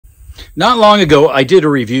Not long ago, I did a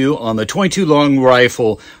review on the 22 long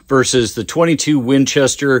rifle versus the 22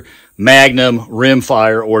 Winchester Magnum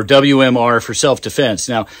rimfire, or WMR for self-defense.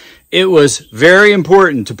 Now, it was very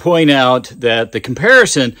important to point out that the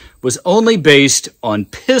comparison was only based on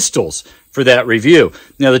pistols for that review.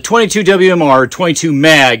 Now, the 22 WMR 22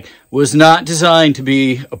 mag was not designed to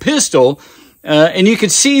be a pistol, and you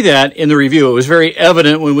could see that in the review. It was very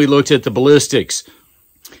evident when we looked at the ballistics.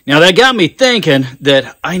 Now, that got me thinking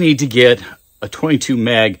that I need to get a 22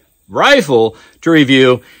 mag rifle to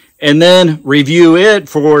review and then review it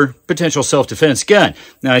for potential self-defense gun.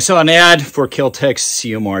 Now, I saw an ad for Kel-Tec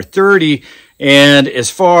CMR-30, and as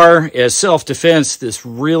far as self-defense, this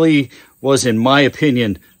really was, in my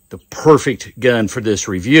opinion, the perfect gun for this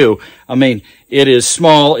review. I mean, it is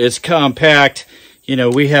small, it's compact, you know,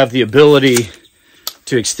 we have the ability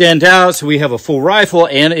to extend out, so we have a full rifle,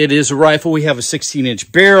 and it is a rifle. We have a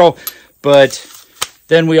 16-inch barrel, but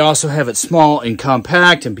then we also have it small and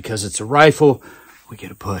compact, and because it's a rifle, we get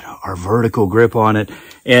to put our vertical grip on it.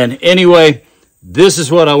 And anyway, this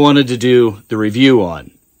is what I wanted to do the review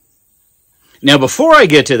on. Now, before I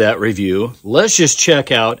get to that review, let's just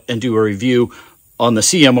check out and do a review on the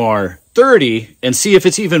CMR-30 and see if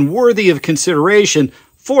it's even worthy of consideration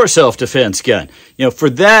for a self-defense gun. You know, for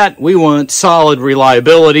that, we want solid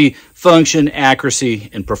reliability, function,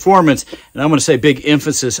 accuracy, and performance. And I'm going to say big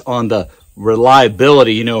emphasis on the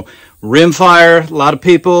reliability. You know, rimfire, a lot of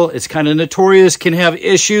people, it's kind of notorious, can have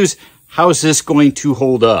issues. How is this going to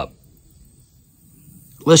hold up?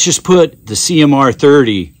 Let's just put the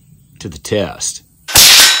CMR-30 to the test.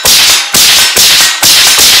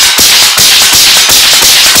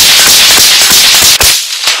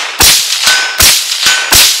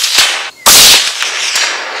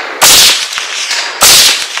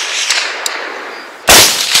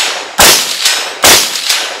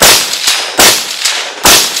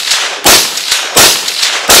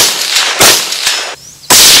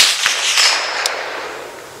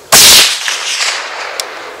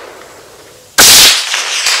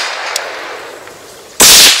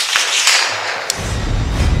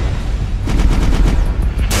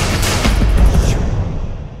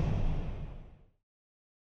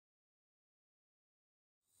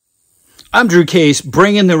 I'm Drew Case,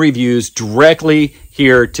 bringing the reviews directly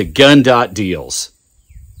here to Gun.Deals,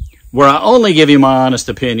 where I only give you my honest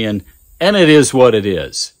opinion, and it is what it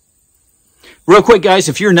is. Real quick, guys,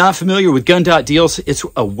 if you're not familiar with Gun.Deals, it's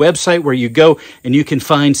a website where you go and you can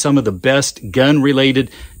find some of the best gun-related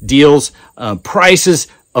deals, prices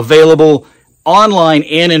available online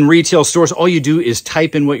and in retail stores. All you do is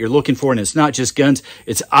type in what you're looking for, and it's not just guns,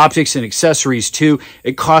 it's optics and accessories too.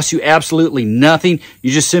 It costs you absolutely nothing.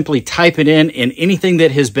 You just simply type it in, and anything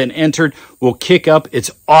that has been entered will kick up.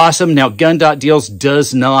 It's awesome. Now, Gun.Deals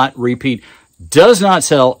does not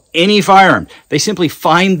sell any firearm. They simply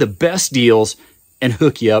find the best deals and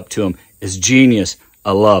hook you up to them. It's genius.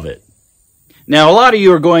 I love it. Now, a lot of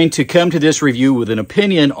you are going to come to this review with an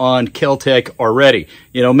opinion on Kel-Tec already.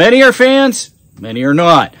 You know, many are fans, many are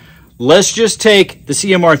not. Let's just take the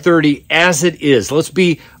CMR-30 as it is. Let's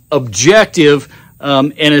be objective,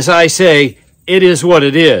 and as I say, it is what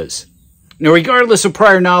it is. Now, regardless of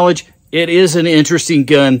prior knowledge, it is an interesting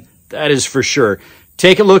gun, that is for sure.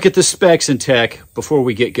 Take a look at the specs and tech before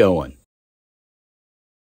we get going.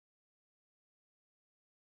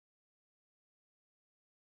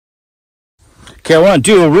 Okay, I want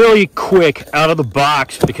to do a really quick out of the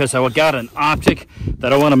box because I got an optic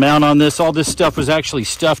that I want to mount on this. All this stuff was actually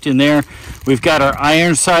stuffed in there. We've got our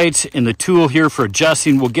iron sights and the tool here for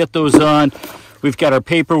adjusting. We'll get those on. We've got our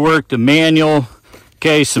paperwork, the manual,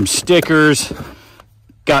 okay, some stickers,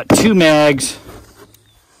 got 2 mags.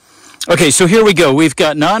 Okay, so here we go. We've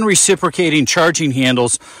got non-reciprocating charging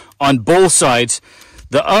handles on both sides.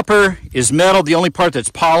 The upper is metal. The only part that's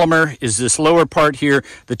polymer is this lower part here,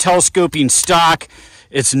 the telescoping stock.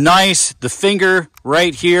 It's nice. The finger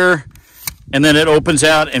right here, and then it opens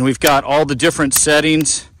out, and we've got all the different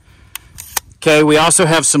settings. Okay, we also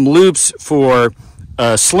have some loops for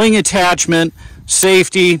sling attachment,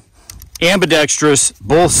 safety, ambidextrous,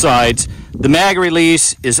 both sides. The mag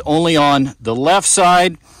release is only on the left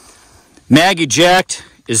side. Mag eject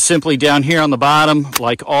is simply down here on the bottom,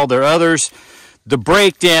 like all their others. The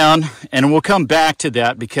breakdown, and we'll come back to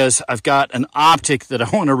that because I've got an optic that I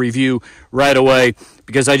want to review right away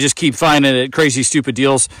because I just keep finding it at crazy stupid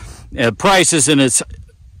deals prices, and it's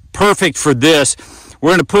perfect for this. We're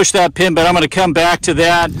going to push that pin, but I'm going to come back to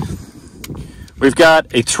that. We've got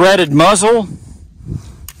a threaded muzzle.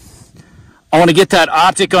 I want to get that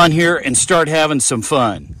optic on here and start having some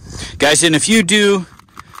fun, guys. And if you do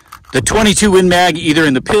The 22 Win Mag, either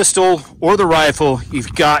in the pistol or the rifle,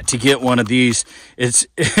 you've got to get one of these. It's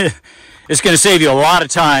it's going to save you a lot of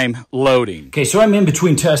time loading. Okay, so I'm in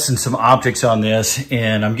between testing some optics on this,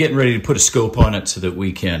 and I'm getting ready to put a scope on it so that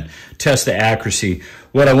we can test the accuracy.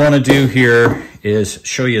 What I want to do here is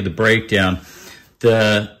show you the breakdown.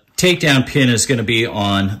 The takedown pin is going to be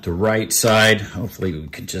on the right side. Hopefully we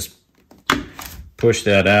can just push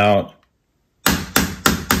that out.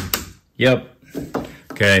 Yep.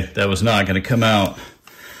 Okay, that was not going to come out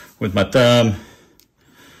with my thumb.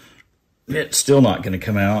 It's still not going to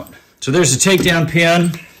come out. So there's the takedown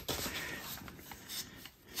pin.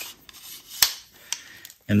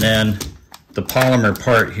 And then the polymer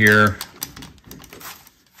part here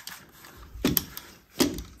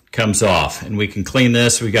comes off. And we can clean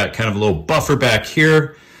this. We got kind of a little buffer back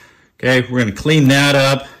here. Okay, we're going to clean that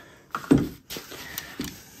up.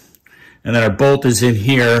 And then our bolt is in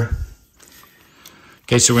here.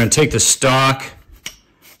 Okay, so we're going to take the stock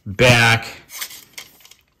back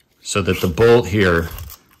so that the bolt here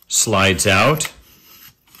slides out.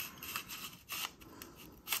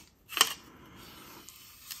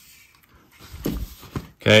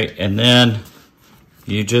 Okay, and then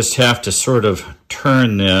you just have to sort of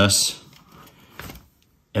turn this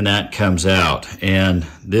and that comes out. And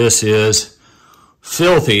this is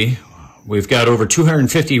filthy. We've got over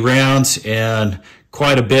 250 rounds and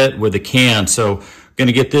quite a bit with the can. So going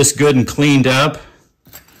to get this good and cleaned up.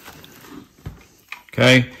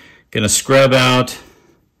 Okay, going to scrub out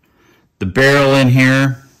the barrel in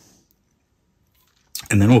here,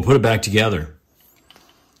 and then we'll put it back together.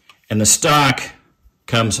 And the stock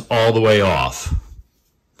comes all the way off.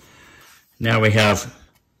 Now we have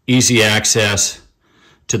easy access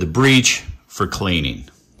to the breech for cleaning.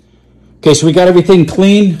 Okay, so we got everything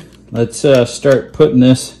clean. Let's start putting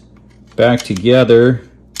this back together.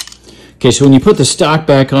 Okay, so when you put the stock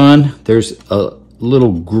back on, there's a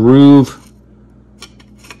little groove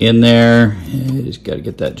in there. You just got to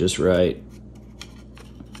get that just right.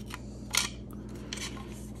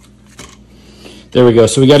 There we go.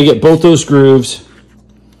 So we got to get both those grooves.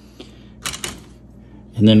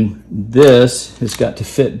 And then this has got to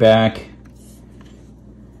fit back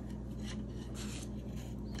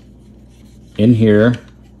in here.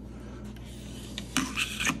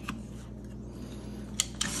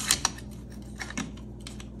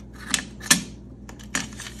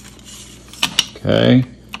 Okay.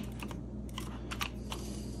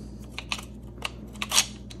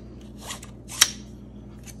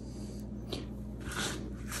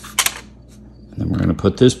 And then we're going to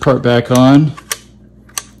put this part back on.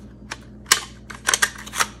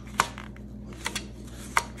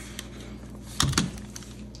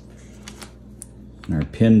 And our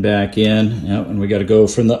pin back in. Yep, and we got to go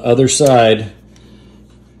from the other side.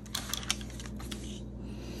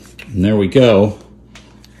 And there we go.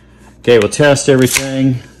 Okay, we'll test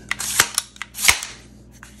everything.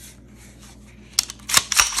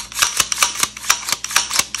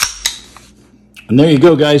 And there you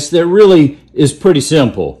go, guys. That really is pretty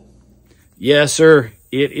simple. Yes, sir.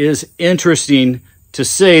 It is interesting, to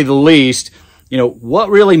say the least. You know, what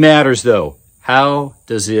really matters, though? How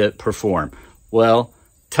does it perform? Well,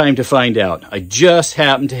 time to find out. I just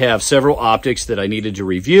happened to have several optics that I needed to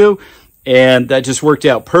review, and that just worked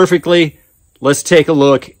out perfectly. Let's take a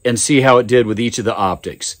look and see how it did with each of the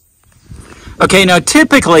optics. Okay, now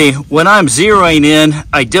typically when I'm zeroing in,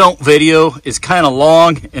 I don't video. It's kind of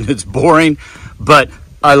long and it's boring, but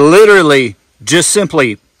I literally just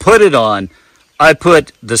simply put it on. I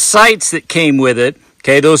put the sights that came with it.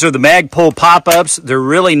 Okay, those are the Magpul pop-ups. They're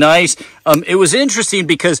really nice. It was interesting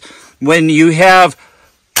because when you have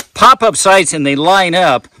pop-up sights and they line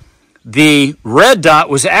up, the red dot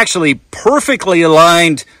was actually perfectly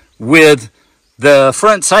aligned with the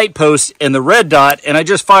front sight post and the red dot, and I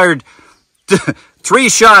just fired 3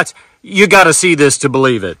 shots. You got to see this to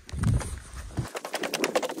believe it.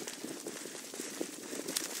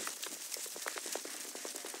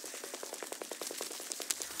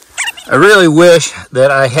 I really wish that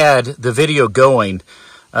I had the video going,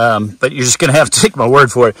 but you're just going to have to take my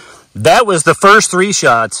word for it. That was the first 3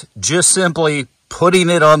 shots, just simply putting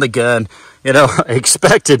it on the gun. You know, I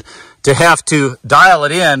expected to have to dial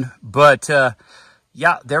it in, but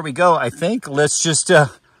yeah, there we go. I think let's just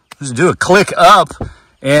do a click up,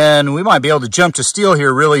 and we might be able to jump to steel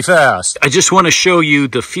here really fast. I just want to show you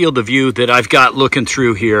the field of view that I've got looking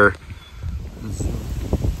through here.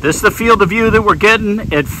 This is the field of view that we're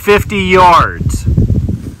getting at 50 yards.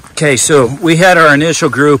 Okay, so we had our initial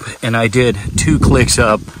group, and I did 2 clicks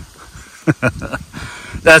up.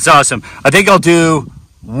 That's awesome. I think I'll do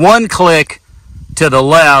 1 click to the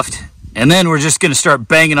left And then we're just going to start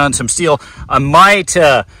banging on some steel. I'm going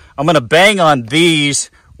to bang on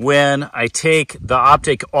these when I take the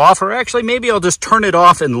optic off, or actually maybe I'll just turn it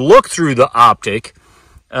off and look through the optic,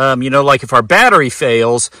 you know, like if our battery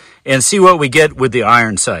fails, and see what we get with the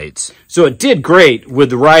iron sights. So it did great with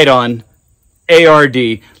the ride-on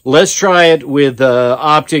ARD. Let's try it with the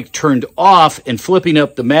optic turned off and flipping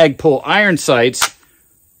up the Magpul iron sights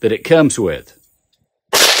that it comes with.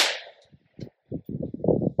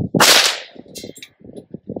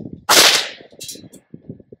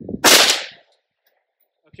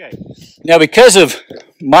 Okay, now because of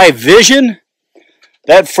my vision,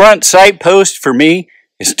 that front sight post for me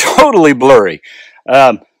is totally blurry.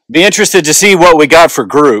 Be interested to see what we got for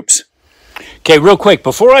groups. Okay, real quick,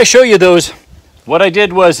 before I show you those, what I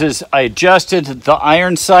did was I adjusted the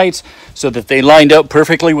iron sights so that they lined up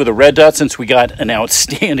perfectly with the red dot, since we got an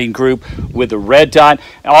outstanding group with the red dot.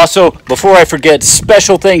 Also, before I forget,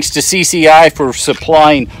 special thanks to CCI for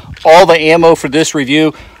supplying all the ammo for this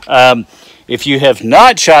review. If you have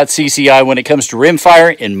not shot CCI when it comes to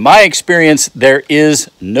rimfire, in my experience, there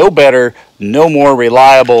is no better, no more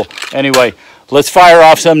reliable. Anyway, let's fire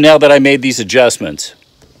off some now that I made these adjustments.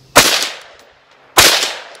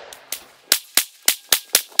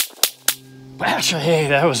 Actually, hey,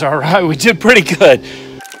 that was all right. We did pretty good.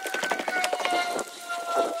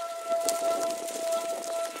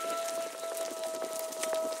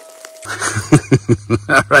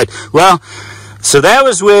 All right, well, so that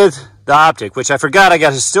was with the optic, which I forgot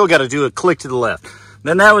still got to do a click to the left.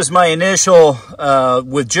 Then that was my initial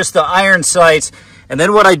with just the iron sights. And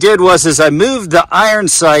then what I did was I moved the iron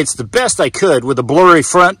sights the best I could with a blurry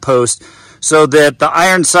front post so that the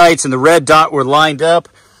iron sights and the red dot were lined up.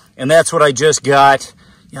 And that's what I just got.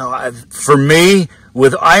 You know, for me,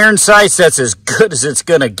 with iron sights, that's as good as it's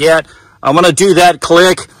going to get. I'm going to do that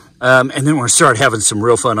click. And then we're going to start having some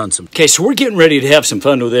real fun on some. Okay, so we're getting ready to have some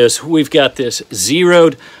fun with this. We've got this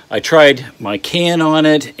zeroed. I tried my can on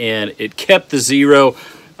it, and it kept the zero.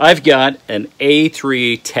 I've got an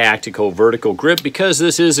A3 tactical vertical grip. Because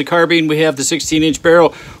this is a carbine, we have the 16-inch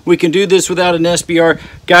barrel. We can do this without an SBR.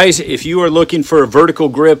 Guys, if you are looking for a vertical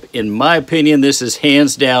grip, in my opinion, this is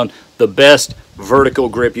hands down the best vertical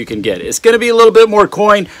grip you can get. It's going to be a little bit more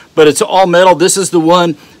coin, but it's all metal. This is the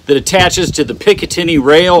one that attaches to the picatinny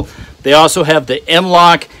rail. They also have the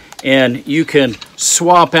M-lock, and you can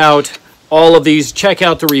swap out all of these. Check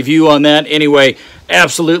out the review on that. Anyway,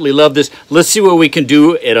 absolutely love this. Let's see what we can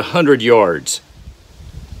do at 100 yards.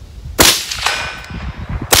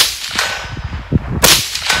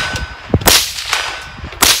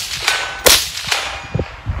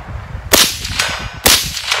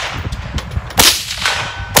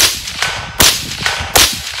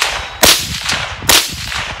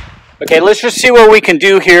 Okay, let's just see what we can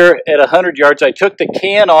do here at 100 yards. I took the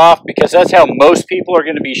can off because that's how most people are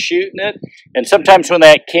going to be shooting it. And sometimes when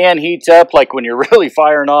that can heats up, like when you're really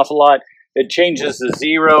firing off a lot, it changes the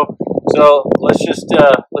zero. So let's just,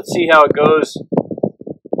 let's see how it goes.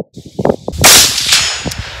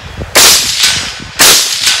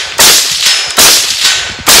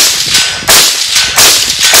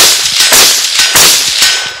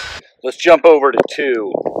 Let's jump over to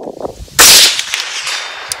 2.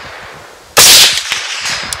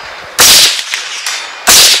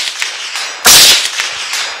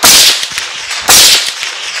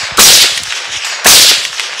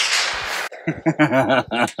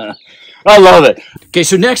 I love it. Okay,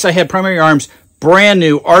 so next I had Primary Arms brand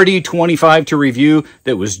new RD25 to review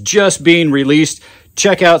that was just being released.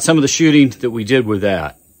 Check out some of the shooting that we did with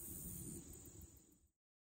that.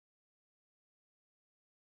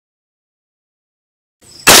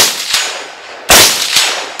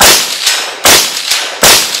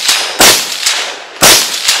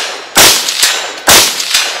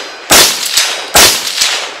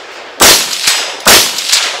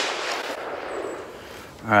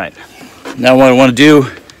 All right, now what I want to do,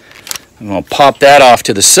 I'm going to pop that off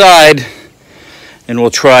to the side, and we'll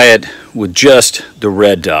try it with just the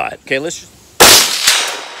red dot. Okay, let's just...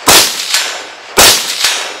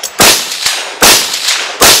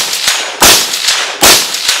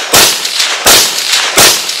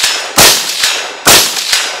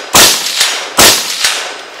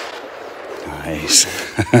 Nice.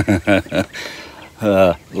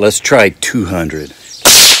 Let's try 200.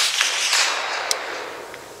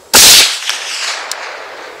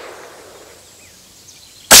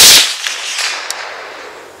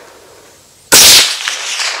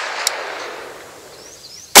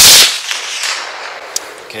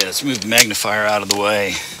 Okay, let's move the magnifier out of the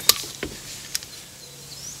way.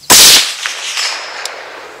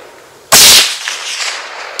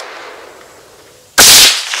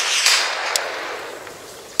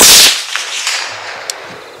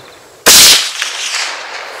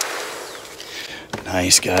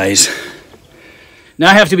 Nice, guys.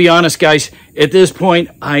 Now, I have to be honest, guys, at this point,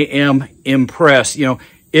 I am impressed. You know,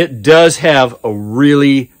 it does have a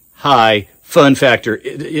really high fun factor.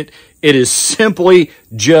 It is simply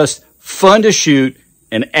just fun to shoot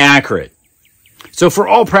and accurate. So for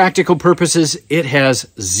all practical purposes, it has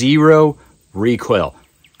zero recoil.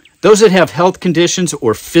 Those that have health conditions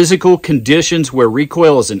or physical conditions where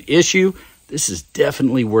recoil is an issue, this is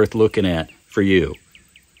definitely worth looking at for you.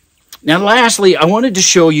 Now, lastly, I wanted to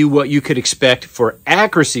show you what you could expect for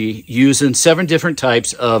accuracy using 7 different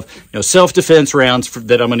types of self-defense rounds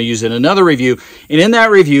that I'm going to use in another review. And in that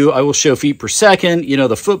review, I will show feet per second,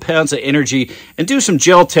 the foot-pounds of energy, and do some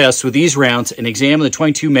gel tests with these rounds and examine the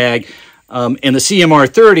 22 mag and the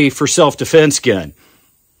CMR-30 for self-defense gun.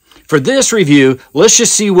 For this review, let's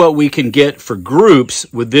just see what we can get for groups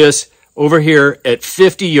with this over here at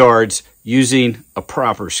 50 yards using a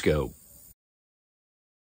proper scope.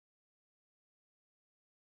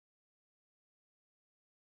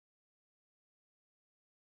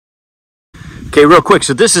 Okay, real quick,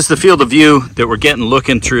 so this is the field of view that we're getting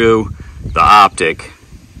looking through the optic.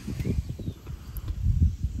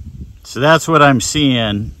 So that's what I'm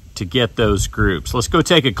seeing to get those groups. Let's go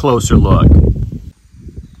take a closer look.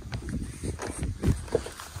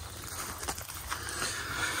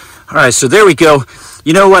 All right, so there we go.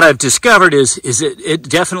 You know what I've discovered is it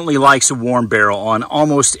definitely likes a warm barrel on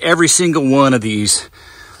almost every single one of these.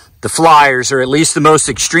 The flyers, or at least the most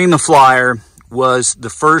extreme of flyer, was the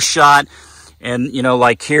first shot. And,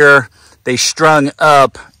 like here, they strung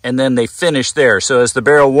up and then they finished there. So as the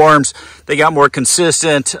barrel warms, they got more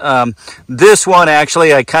consistent. This one,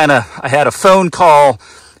 actually, I had a phone call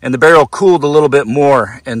and the barrel cooled a little bit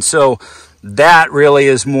more. And so that really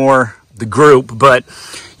is more the group. But,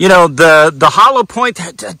 the hollow point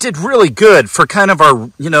that did really good for kind of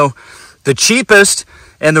our, the cheapest,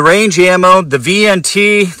 and the range ammo, the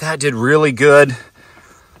VNT, that did really good.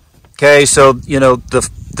 Okay, so,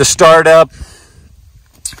 the startup,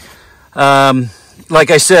 like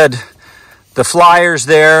I said, the flyers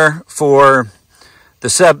there for the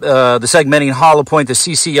segmenting hollow point, the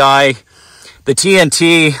CCI, the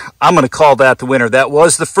TNT, I'm going to call that the winner. That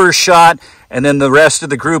was the first shot, and then the rest of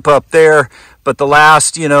the group up there. But the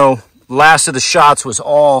last of the shots was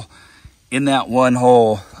all in that one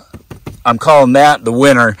hole. I'm calling that the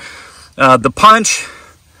winner. The punch,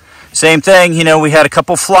 same thing. We had a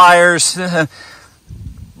couple flyers.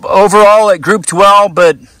 Overall, it grouped well,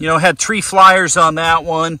 but, had 3 flyers on that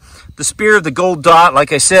one. The spear, the gold dot,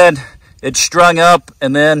 like I said, it strung up,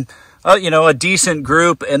 and then, a decent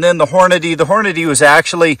group. And then the Hornady was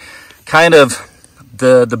actually kind of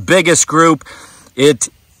the biggest group. It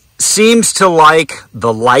seems to like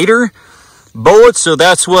the lighter bullets, so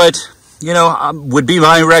that's what, would be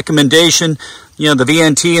my recommendation. The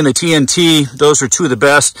VNT and the TNT, those are 2 of the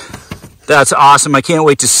best. That's awesome. I can't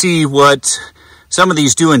wait to see what some of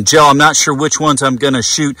these do in gel. I'm not sure which ones I'm going to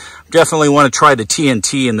shoot. Definitely want to try the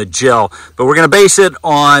TNT and the gel, but we're going to base it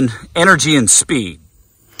on energy and speed.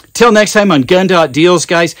 Till next time on Gun.Deals,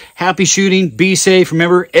 guys, happy shooting, be safe.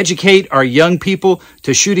 Remember, educate our young people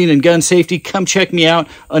to shooting and gun safety. Come check me out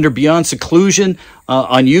under Beyond Seclusion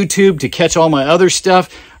on YouTube to catch all my other stuff.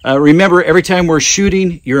 Remember, every time we're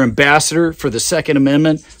shooting, you're ambassador for the Second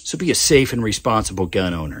Amendment, so be a safe and responsible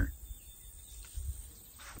gun owner.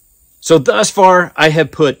 So thus far, I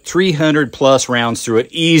have put 300 plus rounds through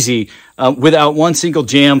it easy without one single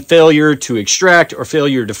jam, failure to extract, or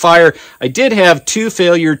failure to fire. I did have 2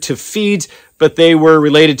 failure to feeds, but they were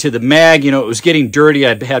related to the mag. It was getting dirty.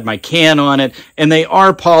 I had my can on it, and they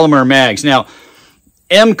are polymer mags. Now,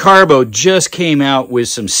 M Carbo just came out with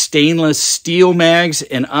some stainless steel mags,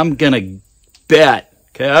 and I'm going to bet,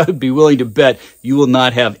 okay, I would be willing to bet you will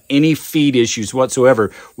not have any feed issues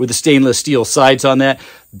whatsoever with the stainless steel sides on that.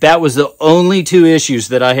 That was the only 2 issues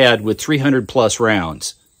that I had with 300 plus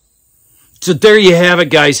rounds. So there you have it,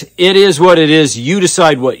 guys. It is what it is. You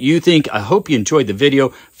decide what you think. I hope you enjoyed the video,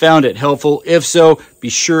 found it helpful. If so, be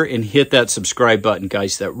sure and hit that subscribe button,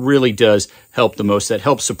 guys. That really does help the most. That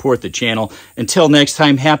helps support the channel. Until next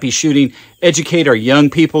time, happy shooting. Educate our young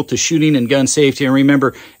people to shooting and gun safety. And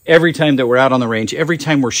remember, every time that we're out on the range, every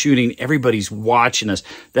time we're shooting, everybody's watching us.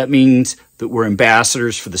 That means that we're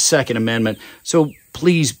ambassadors for the Second Amendment. So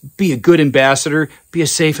please be a good ambassador. Be a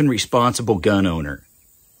safe and responsible gun owner.